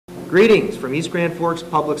Greetings from East Grand Forks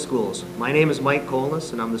Public Schools. My name is Mike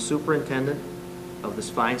Colness and I'm the superintendent of this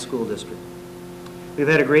fine school district. We've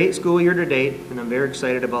had a great school year to date and I'm very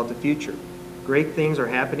excited about the future. Great things are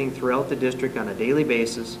happening throughout the district on a daily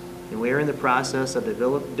basis and we are in the process of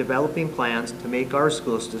developing plans to make our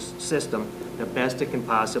school system the best it can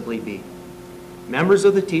possibly be. Members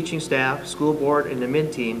of the teaching staff, school board, and the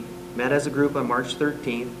MID team met as a group on March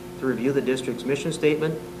 13th to review the district's mission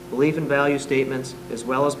statement, belief and value statements, as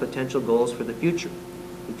well as potential goals for the future.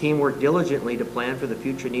 The team worked diligently to plan for the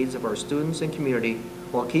future needs of our students and community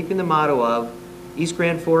while keeping the motto of East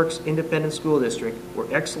Grand Forks Independent School District,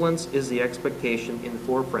 where excellence is the expectation, in the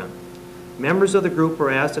forefront. Members of the group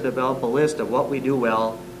were asked to develop a list of what we do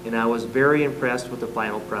well, and I was very impressed with the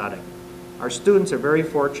final product. Our students are very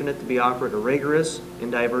fortunate to be offered a rigorous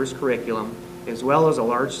and diverse curriculum, as well as a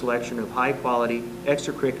large selection of high-quality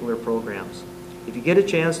extracurricular programs. If you get a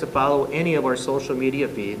chance to follow any of our social media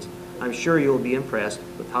feeds, I'm sure you will be impressed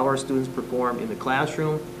with how our students perform in the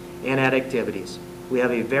classroom and at activities. We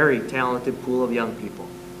have a very talented pool of young people.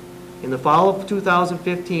 In the fall of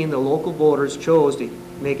 2015, the local voters chose to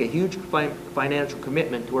make a huge financial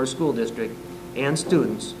commitment to our school district and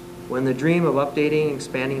students when the dream of updating and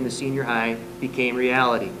expanding the senior high became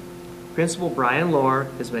reality. Principal Brian Lohr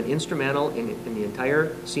has been instrumental in the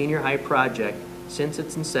entire senior high project since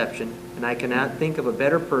its inception, and I cannot think of a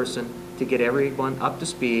better person to get everyone up to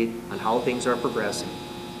speed on how things are progressing.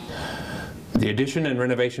 The addition and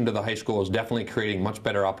renovation to the high school is definitely creating much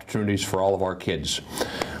better opportunities for all of our kids.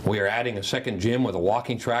 We are adding a second gym with a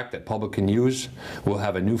walking track that public can use. We'll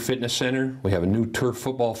have a new fitness center. We have a new turf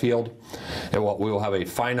football field. And we will have a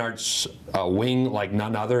fine arts wing like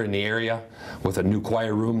none other in the area, with a new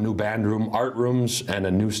choir room, new band room, art rooms, and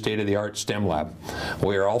a new state-of-the-art STEM lab.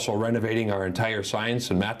 We are also renovating our entire science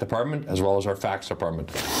and math department, as well as our FACS department.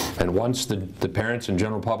 And once the parents and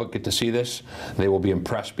general public get to see this, they will be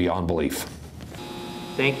impressed beyond belief.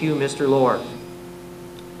 Thank you, Mr. Lohr.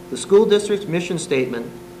 The school district's mission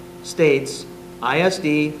statement states,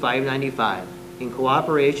 ISD 595, in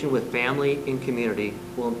cooperation with family and community,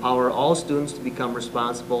 will empower all students to become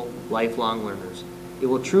responsible, lifelong learners. It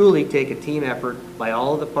will truly take a team effort by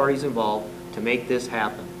all of the parties involved to make this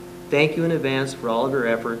happen. Thank you in advance for all of your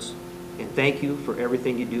efforts, and thank you for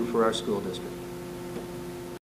everything you do for our school district.